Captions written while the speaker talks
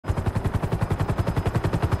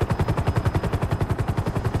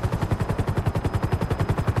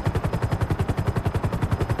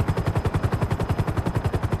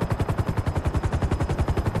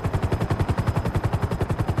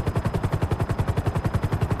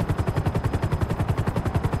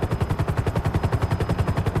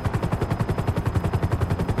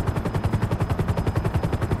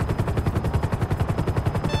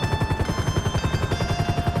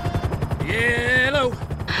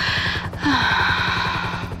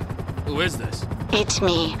Who is this? It's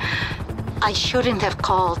me. I shouldn't have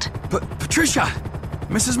called. Patricia!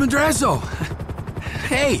 Mrs. Madrazo!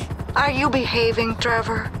 Hey! Are you behaving,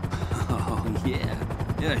 Trevor? Oh, yeah.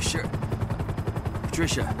 Yeah, sure.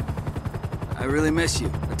 Patricia, I really miss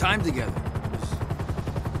you. The time together.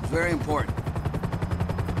 It's very important.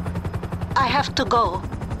 I have to go.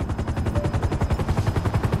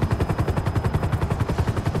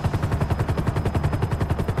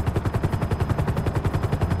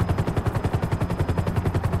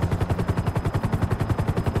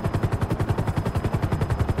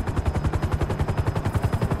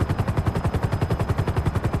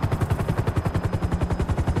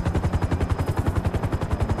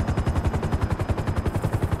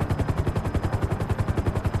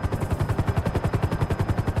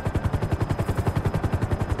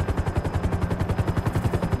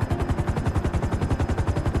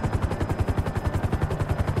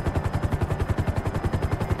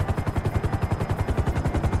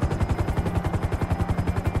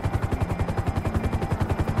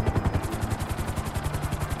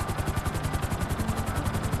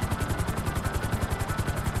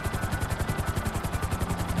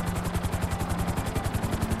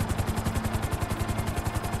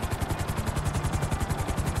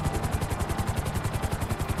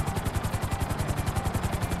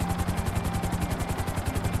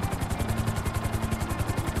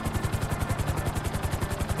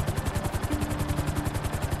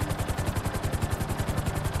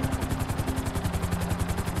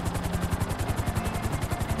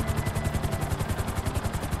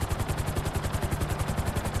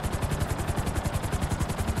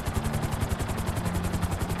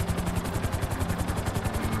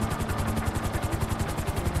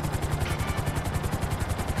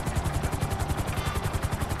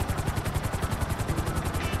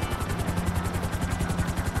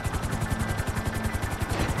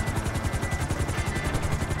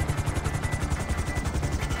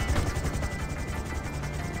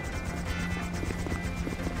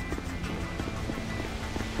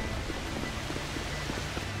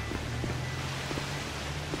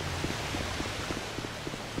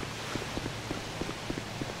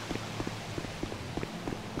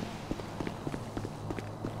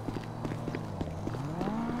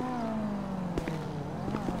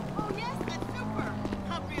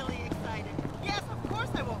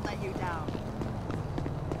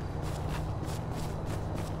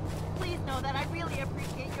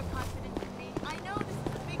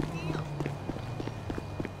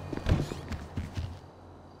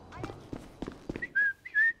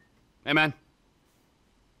 Hey, man.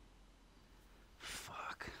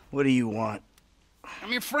 Fuck. What do you want?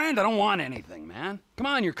 I'm your friend. I don't want anything, man. Come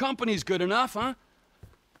on, your company's good enough, huh?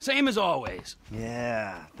 Same as always.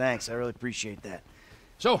 Yeah, thanks. I really appreciate that.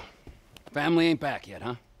 So, family ain't back yet,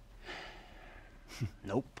 huh?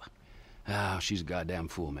 Nope. Oh, she's a goddamn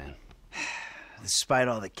fool, man. Despite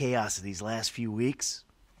all the chaos of these last few weeks,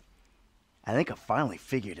 I think I finally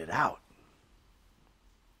figured it out.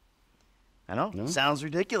 I know, No? Sounds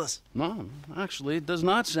ridiculous. No, actually, it does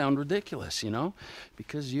not sound ridiculous, you know?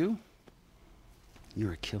 Because you're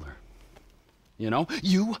a killer. You know?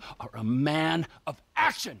 You are a man of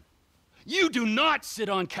action. You do not sit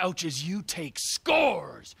on couches, you take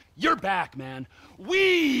scores. You're back, man.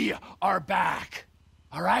 We are back.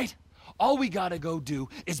 All right? All we gotta go do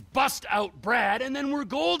is bust out Brad, and then we're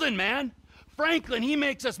golden, man. Franklin, he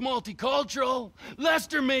makes us multicultural.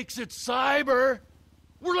 Lester makes it cyber.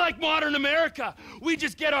 We're like modern America. We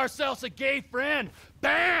just get ourselves a gay friend.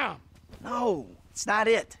 Bam! No, it's not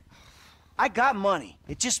it. I got money.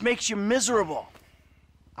 It just makes you miserable.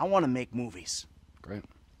 I want to make movies. Great.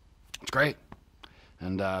 It's great.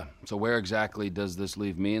 And, so where exactly does this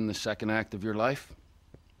leave me in the second act of your life?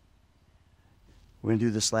 We're gonna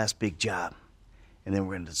do this last big job, and then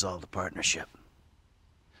we're gonna dissolve the partnership.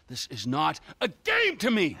 This is not a game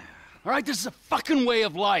to me! All right? This is a fucking way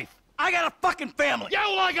of life. I got a fucking family! Yeah,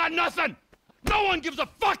 well, I got nothing! No one gives a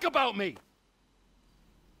fuck about me!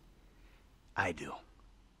 I do.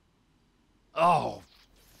 Oh,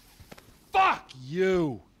 fuck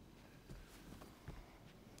you!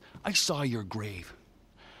 I saw your grave.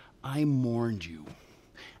 I mourned you.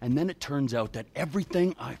 And then it turns out that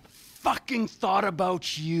everything I fucking thought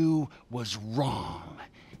about you was wrong.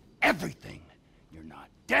 Everything. You're not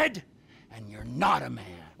dead, and you're not a man.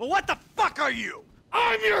 Well, what the fuck are you?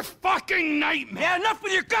 I'm your fucking nightmare! Yeah, enough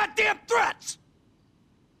with your goddamn threats!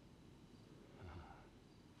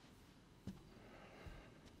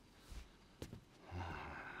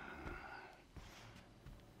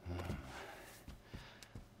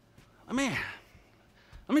 Let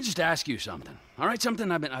me just ask you something, all right? Something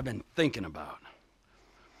I've been thinking about.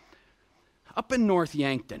 Up in North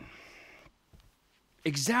Yankton,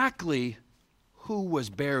 exactly who was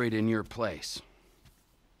buried in your place?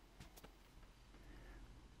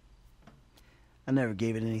 I never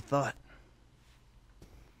gave it any thought.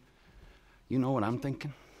 You know what I'm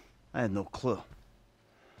thinking? I had no clue.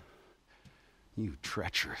 You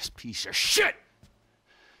treacherous piece of shit!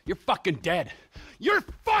 You're fucking dead! You're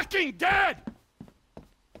fucking dead!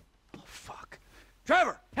 Oh, fuck.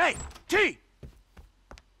 Trevor! Hey! T!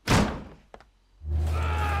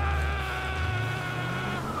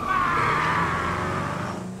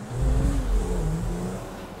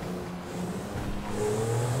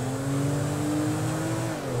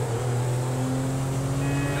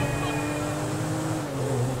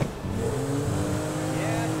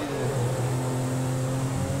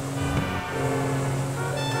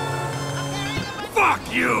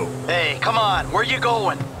 Fuck you! Hey, come on. Where you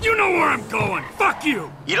going? You know where I'm going! Fuck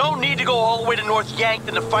you! You don't need to go all the way to North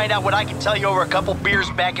Yankton to find out what I can tell you over a couple beers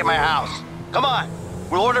back at my house. Come on.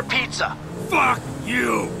 We'll order pizza. Fuck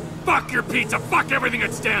you! Fuck your pizza! Fuck everything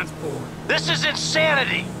it stands for! This is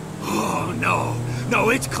insanity. Oh, no. No,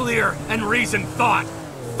 it's clear and reasoned thought.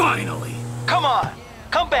 Finally. Come on.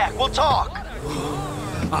 Come back. We'll talk.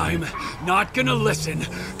 I'm not gonna listen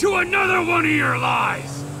to another one of your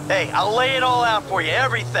lies! Hey, I'll lay it all out for you.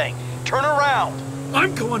 Everything. Turn around.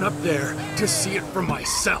 I'm going up there to see it for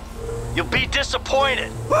myself. You'll be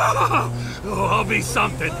disappointed. Oh, I'll be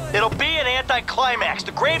something. It'll be an anticlimax.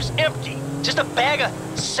 The grave's empty. Just a bag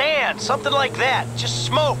of sand, something like that. Just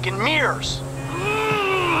smoke and mirrors.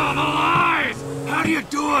 Oh, the lies! How do you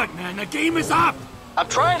do it, man? The game is up! I'm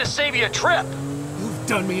trying to save you a trip. You've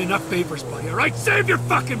done me enough favors, buddy, all right? Save your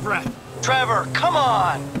fucking breath! Trevor, come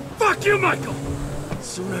on. Fuck you, Michael!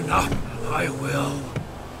 Soon enough, I will.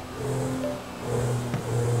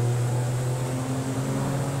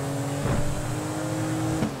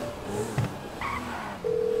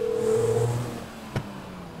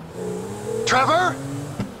 Trevor?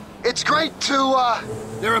 It's great to,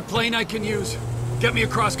 There a plane I can use? Get me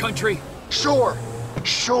across country? Sure.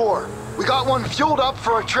 We got one fueled up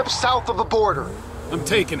for a trip south of the border. I'm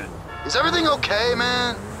taking it. Is everything okay,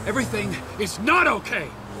 man? Everything is not okay.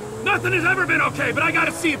 Nothing has ever been okay, but I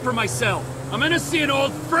gotta see it for myself. I'm gonna see an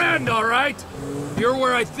old friend, all right? You're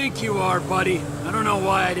where I think you are, buddy. I don't know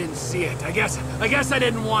why I didn't see it. I guess I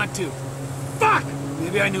didn't want to. Fuck!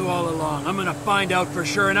 Maybe I knew all along. I'm gonna find out for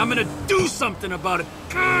sure, and I'm gonna do something about it.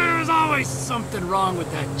 There's always something wrong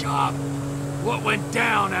with that job. What went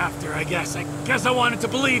down after, I guess. I guess I wanted to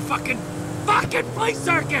believe fucking flea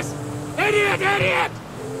circus! Idiot!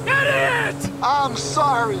 I'm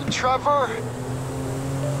sorry, Trevor.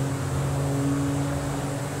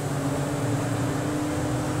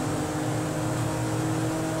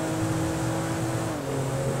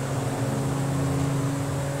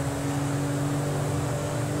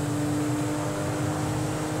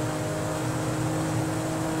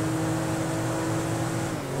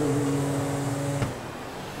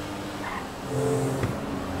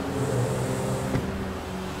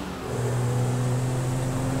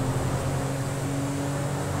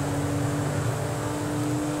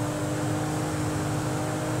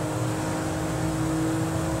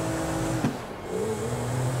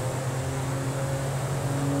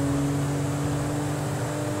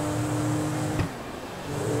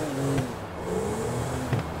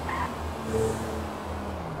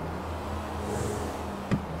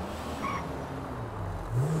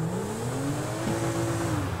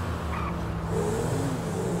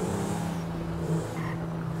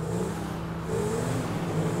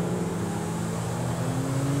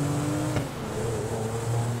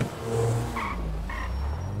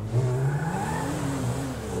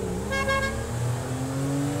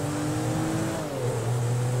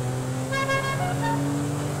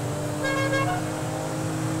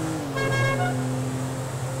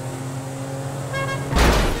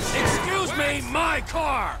 My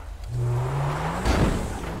car!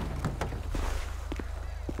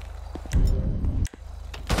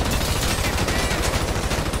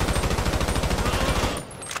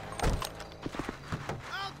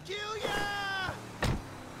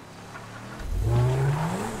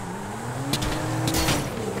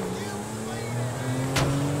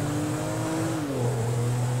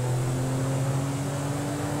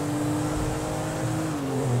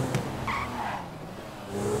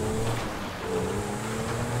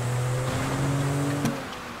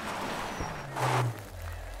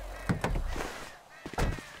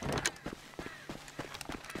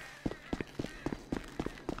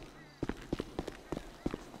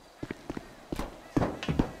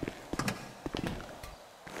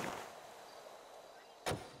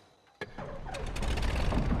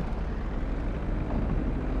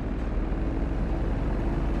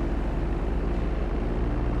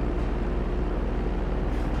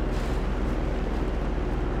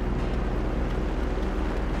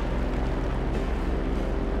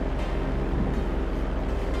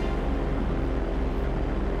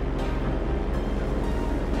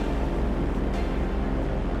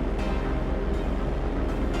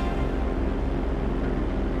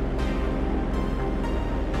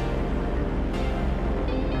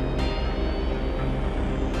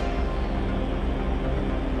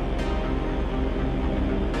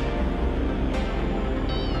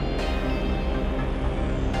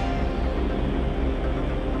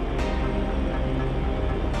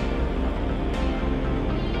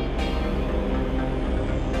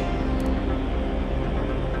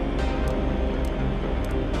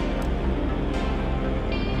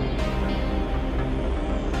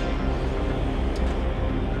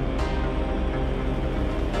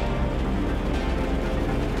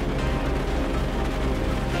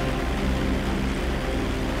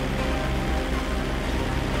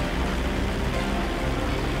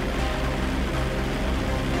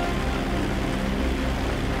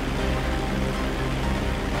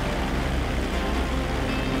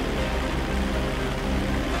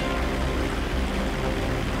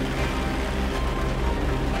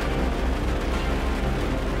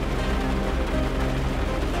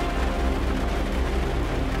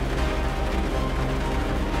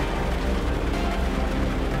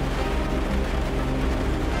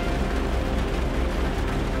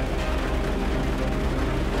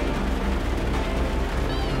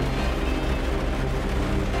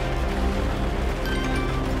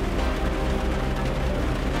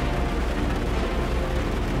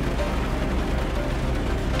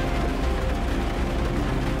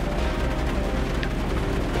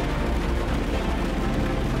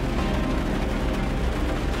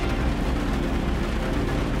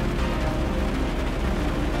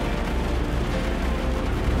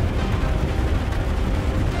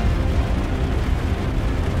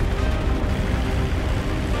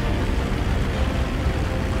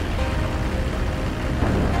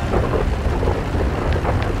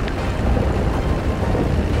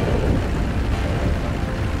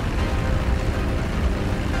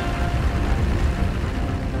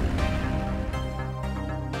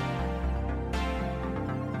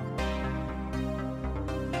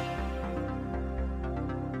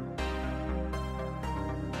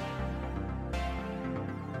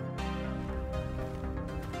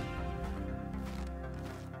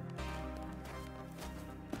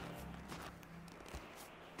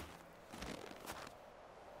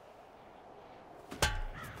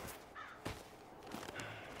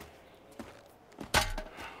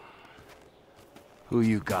 Who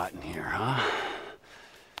you got in here, huh?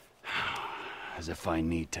 As if I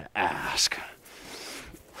need to ask.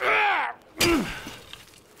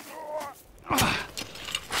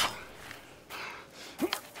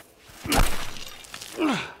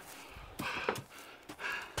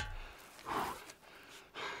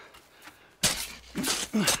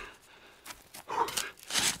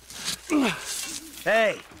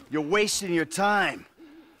 Hey, you're wasting your time.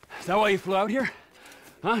 Is that why you flew out here?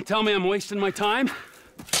 Huh? Tell me I'm wasting my time?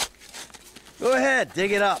 Go ahead,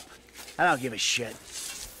 dig it up. I don't give a shit.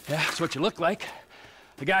 Yeah, that's what you look like.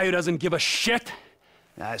 The guy who doesn't give a shit.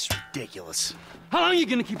 That's ridiculous. How long are you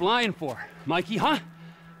gonna keep lying for, Mikey, huh?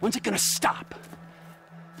 When's it gonna stop?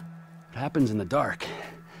 What happens in the dark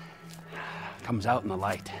comes out in the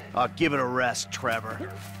light. Oh, give it a rest,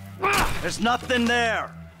 Trevor. There's nothing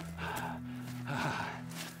there.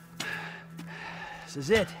 This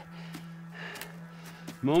is it.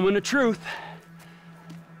 Moment of truth.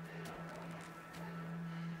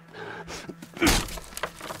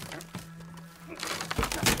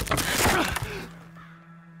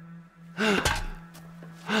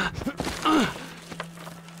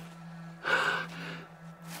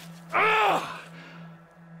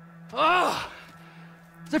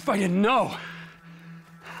 As if I didn't know.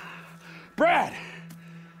 Brad!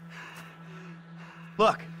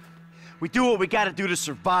 Look, we do what we gotta do to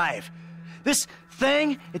survive. This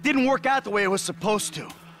thing, it didn't work out the way it was supposed to.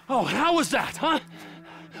 Oh, and how was that, huh?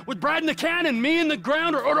 With Brad in the can and me in the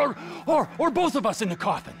ground, or both of us in the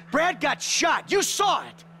coffin? Brad got shot. You saw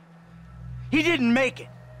it. He didn't make it.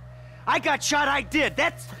 I got shot. I did.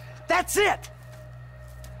 That's it.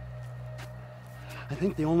 I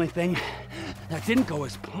think the only thing that didn't go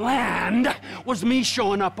as planned was me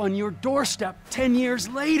showing up on your doorstep 10 years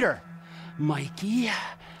later. Mikey,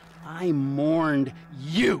 I mourned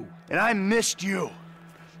you. And I missed you.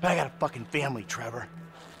 But I got a fucking family, Trevor.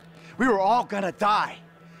 We were all gonna die.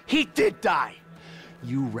 He did die.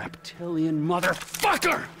 You reptilian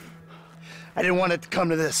motherfucker! I didn't want it to come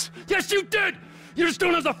to this. Yes, you did! You just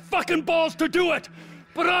don't have the fucking balls to do it!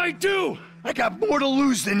 But I do! I got more to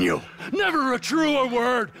lose than you. Never a truer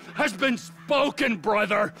word has been spoken,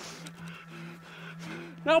 brother.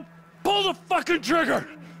 Now pull the fucking trigger!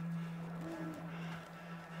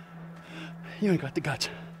 You ain't got the guts.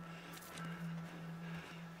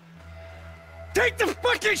 Take the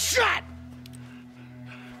fucking shot!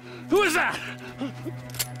 Who is that?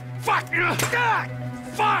 Fuck!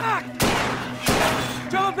 Fuck!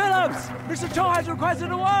 Trevor Phillips! Mr. Cho has requested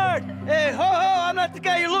a word! Hey, ho ho! I'm not the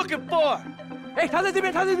guy you're looking for. Hey, 他在这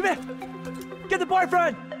边，他在这边 ！Get the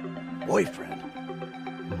boyfriend! Boyfriend?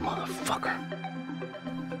 Motherfucker.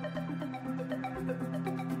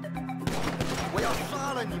 我要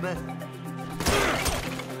杀了你们！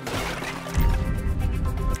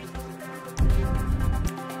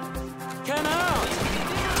 Can out!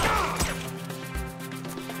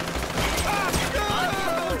 拿起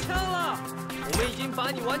枪了！我们已经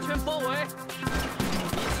把你完全包围。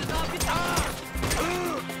你是他比他。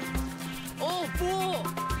哦不，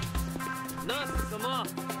那是什么？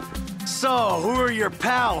 So, who are your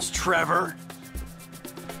pals, Trevor?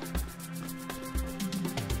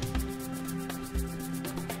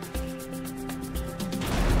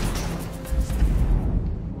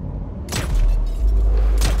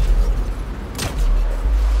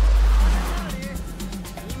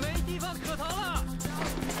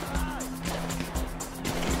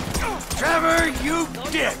 Trevor, you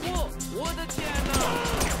dick! 我的天哪！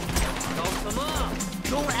搞什么？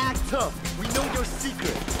 Don't act tough. We know your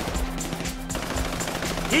secret.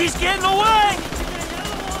 He's getting away!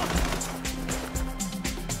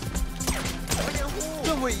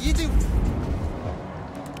 政委一定。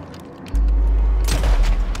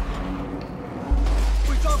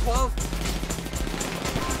会抓狂。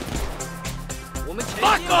我们前进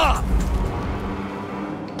Fuck off!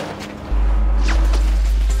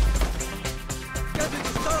 干脆就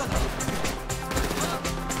杀了他。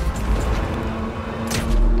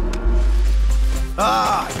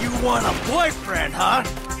 Ah, you want a boyfriend, huh?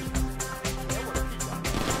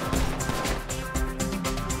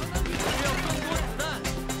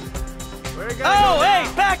 Oh, hey,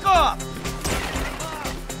 back off!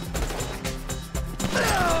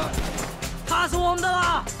 他是我们的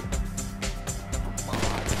啦！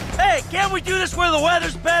 Hey, can't we do this where the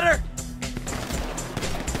weather's better?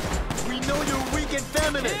 We know you're weak and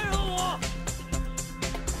feminine. 别惹我！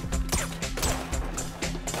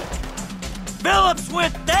 Phillips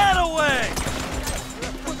went that away!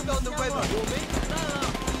 Put it on the river. 我没子弹了！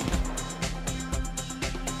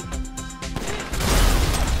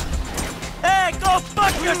 Hey, go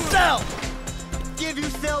fuck yourself! Give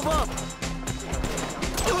yourself up.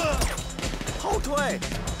 后退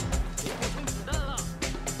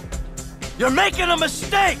You're making a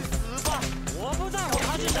mistake! 我不在乎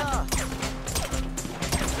他是谁，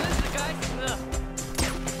真是该死！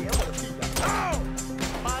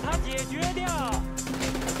把他解决掉！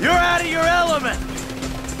 You're out of your element!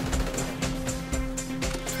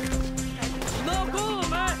 No good,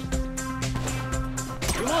 man!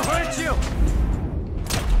 We won't hurt you!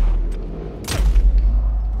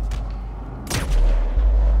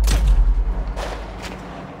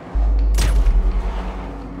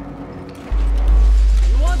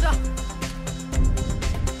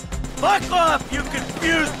 Fuck off, you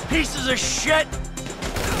confused pieces of shit!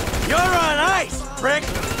 You're on ice, prick!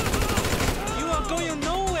 You are going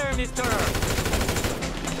nowhere, mister!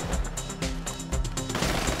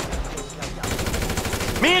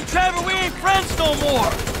 Me and Trevor, we ain't friends no more!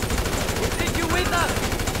 We'll take you with us!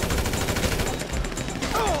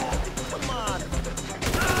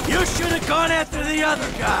 You should have gone after the other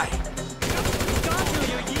guy! Got you,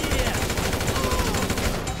 you idiot!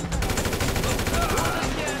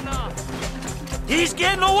 He's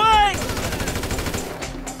getting away!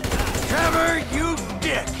 Trevor, you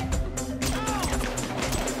dick!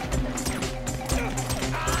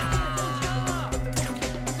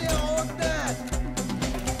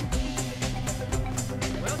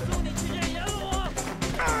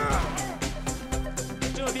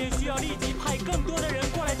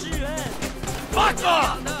 Fuck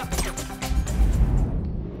off!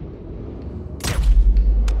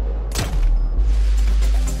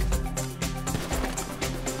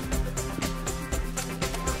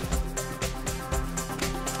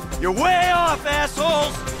 You're way off,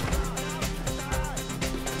 assholes!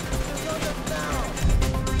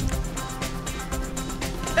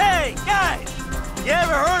 Hey, guys! You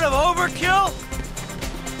ever heard of overkill?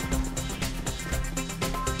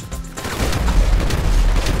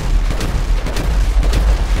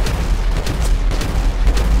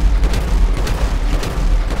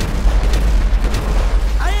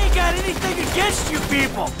 I ain't got anything against you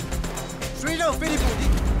people! 追上菲利普迪。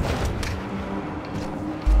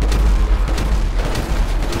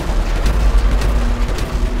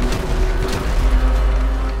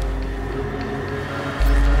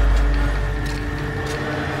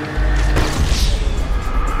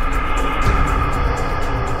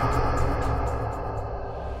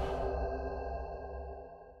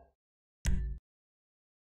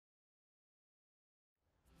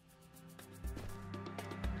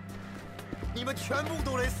 你们全部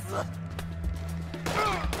都得死！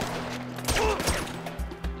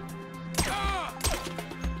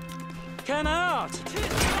 Come out!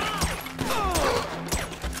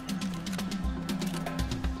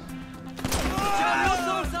 加油受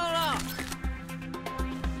伤了，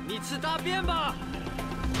你吃大便吧！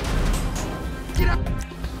 Get up!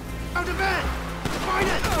 Out of bed! Find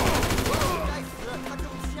it! 该死，他中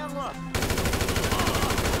枪了！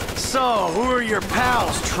 So, who are your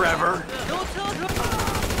pals, Trevor? Don't tell her.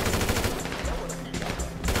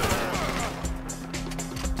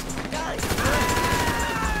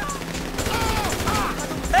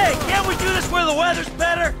 Hey, can't we do this where the weather's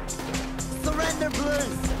better? Surrender,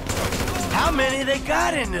 please. How many they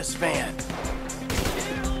got in this van?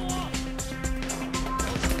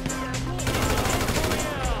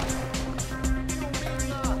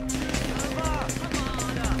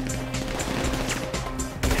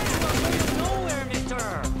 Nowhere,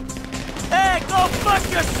 mister. Hey, go fuck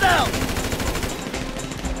yourself!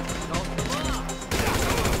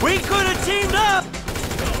 We could have teamed up!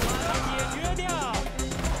 解决掉。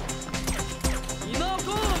你 no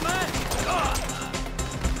good, man.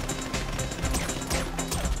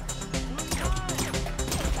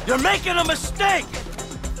 You're making a mistake!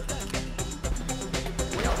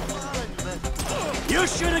 You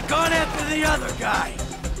should have gone after the other guy!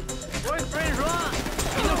 Boyfriend, run.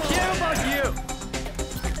 We don't care about you.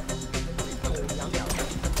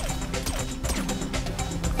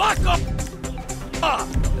 Fuck up!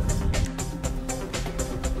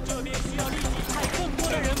 这边需要立即派更多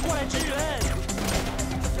的人过来支援。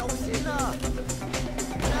小心呐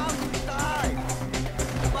！Now you die.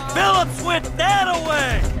 Phillips went that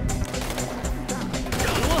away!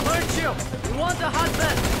 We won't hurt you. We want the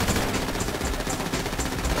husband.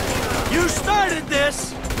 You started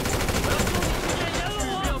this!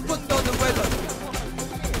 Put down the weapon.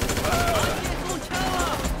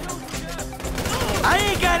 I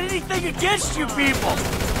ain't got anything against you people!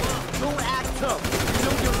 Don't act tough. You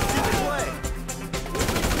know your stupid way.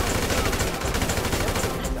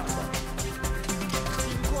 情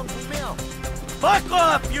况不妙。 Fuck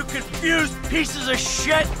off, you confused pieces of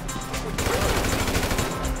shit!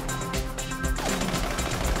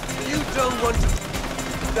 don't want to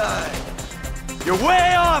die. You're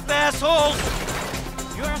way off, assholes!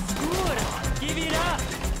 You're screwed. Give it up.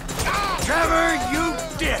 Trevor, you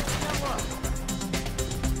dick!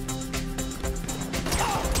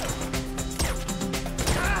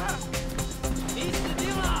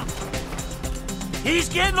 He's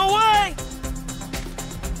getting away!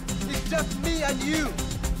 It's just me and you.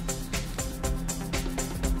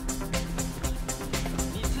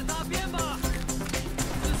 你吃大便吧，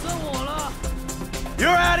只剩我了。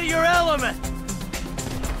 You're out of your element!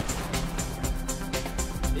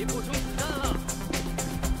 没补充子弹了。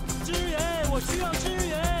支援，我需要支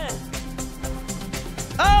援。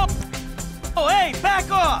 Oh! Oh, hey, back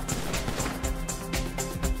off!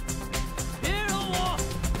 别惹我！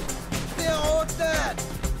 They're all dead.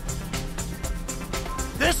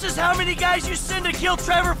 This is how many guys you send to kill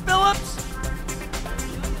Trevor Phillips?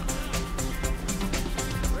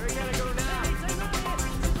 Where you gotta go now?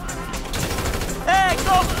 Hey,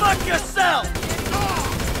 go fuck yourself!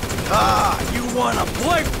 Ah, you want a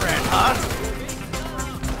boyfriend, huh?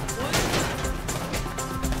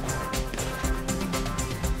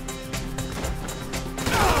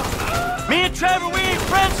 Me and Trevor, we ain't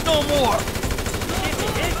friends no more!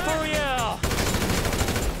 Hit for you!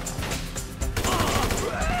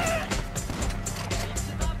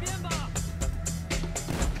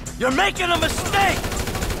 You're making a mistake!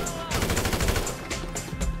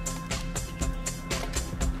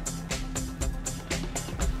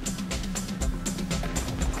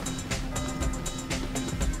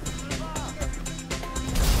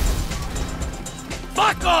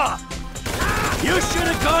 Fuck off! You should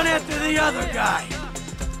have gone after the other guy!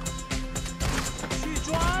 去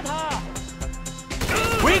抓他！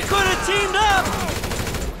 We could have teamed up!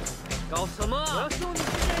 搞什么？我要送你去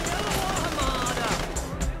见人了，我他妈的！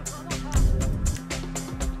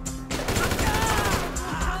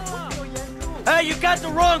 Hey, you got the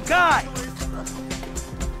wrong guy!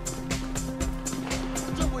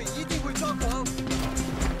 政委一定会抓狂。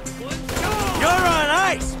 You're on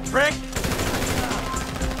ice, prick!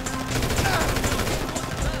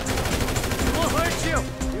 We won't hurt you.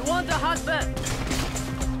 We want the husband.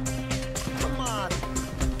 Come on.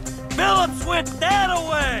 Phillips went that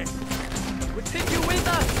away! We take you with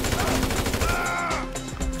us.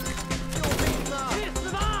 救命啊！ 去死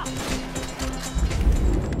吧！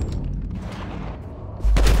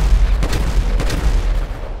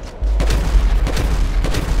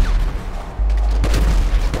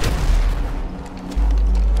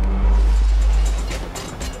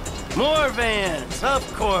 More vans, of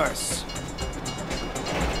course.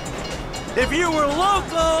 If you were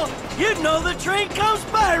local, you'd know the train comes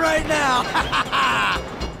by right now.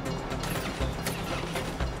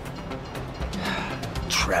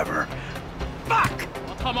 Trevor. Fuck!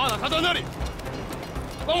 他妈的，他在那里！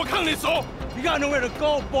帮我看你手！ You got nowhere to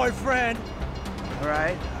go, boyfriend. All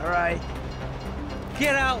right.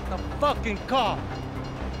 Get out the fucking car.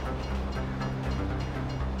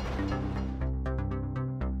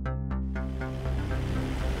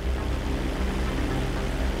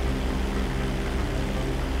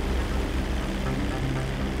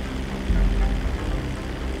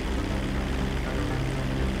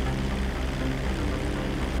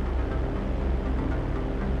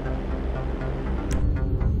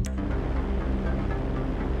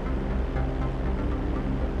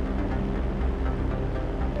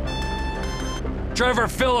 Trevor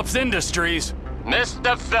Phillips Industries.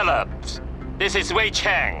 Mr. Phillips, this is Wei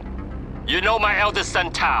Chang. You know my eldest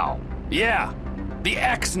son, Tao. Yeah, the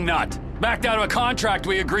ex-nut. Backed out of a contract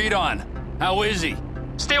we agreed on. How is he?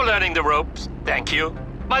 Still learning the ropes, thank you.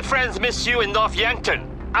 My friends miss you in North Yankton.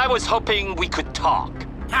 I was hoping we could talk.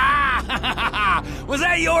 Ha! Was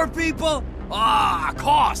that your people? Ah, of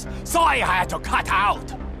course. Sorry I had to cut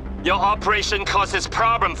out. Your operation causes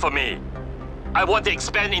problem for me. I want to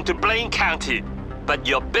expand into Blaine County, but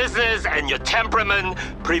your business and your temperament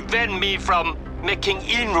prevent me from making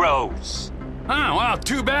inroads. Huh, well,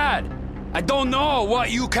 too bad. I don't know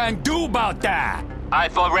what you can do about that.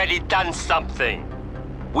 I've already done something.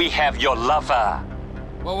 We have your lover.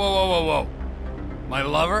 Whoa. My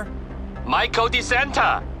lover? Michael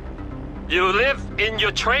DeSanta. You live in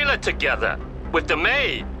your trailer together with the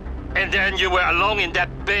maid, and then you were alone in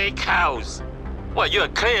that big house. Well, you're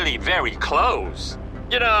clearly very close.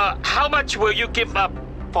 You know, how much will you give up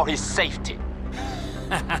for his safety?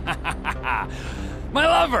 My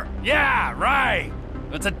lover! Yeah, right!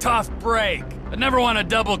 It's a tough break. I never want to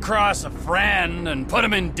double-cross a friend and put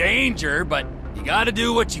him in danger, but you gotta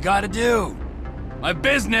do what you gotta do. My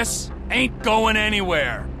business ain't going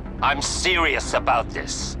anywhere. I'm serious about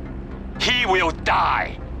this. He will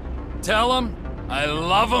die. Tell him I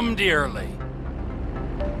love them dearly.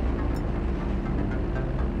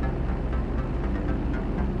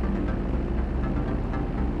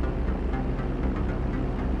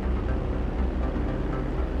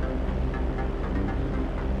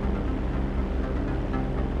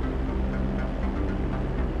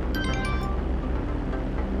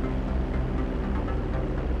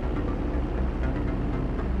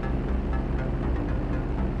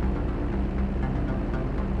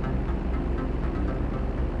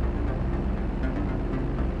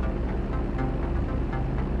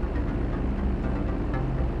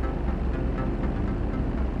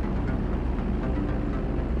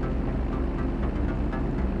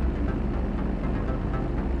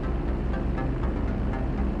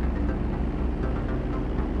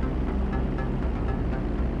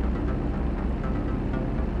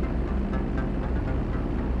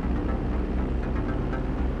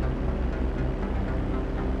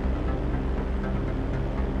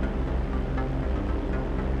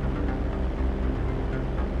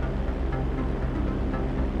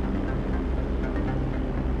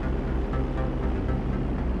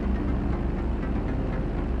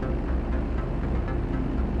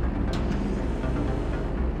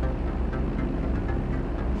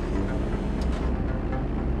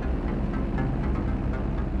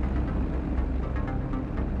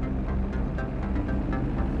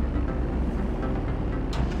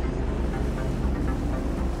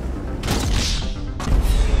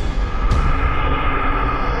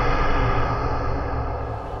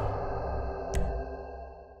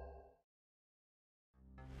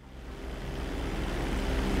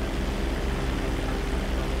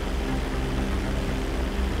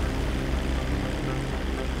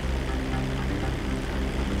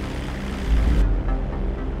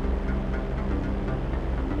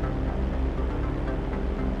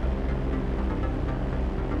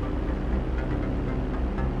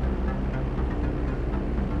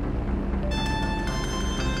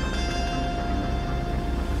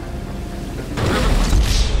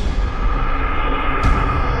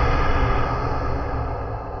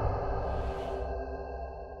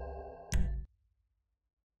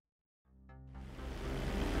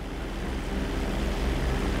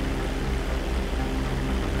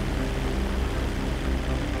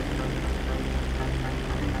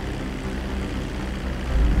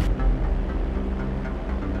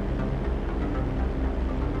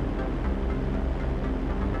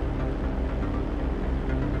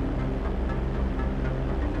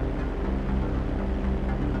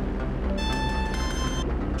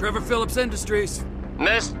 Trevor Phillips Industries.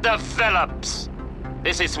 Mr. Phillips,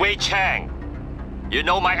 this is Wei Chang. You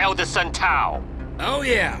know my eldest son, Tao. Oh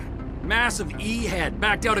yeah. Massive E-head.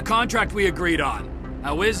 Backed out a contract we agreed on.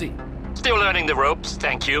 How is he? Still learning the ropes,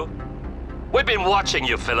 thank you. We've been watching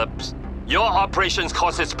you, Phillips. Your operations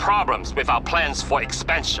causes problems with our plans for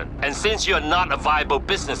expansion. And since you're not a viable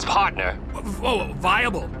business partner... Oh,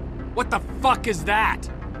 viable? What the fuck is that?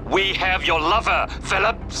 We have your lover,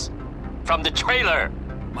 Phillips. From the trailer.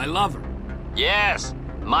 My lover? Yes,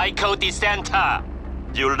 Michael DeSanta.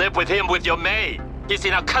 You live with him with your maid. He's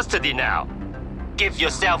in our custody now. Give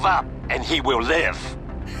yourself up, and he will live.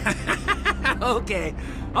 Okay.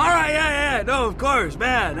 All right, yeah, no, of course,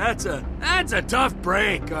 man. That's a tough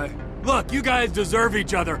break. Look, you guys deserve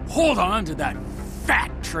each other. Hold on to that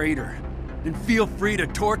fat traitor, and feel free to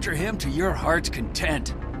torture him to your heart's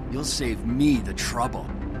content. You'll save me the trouble.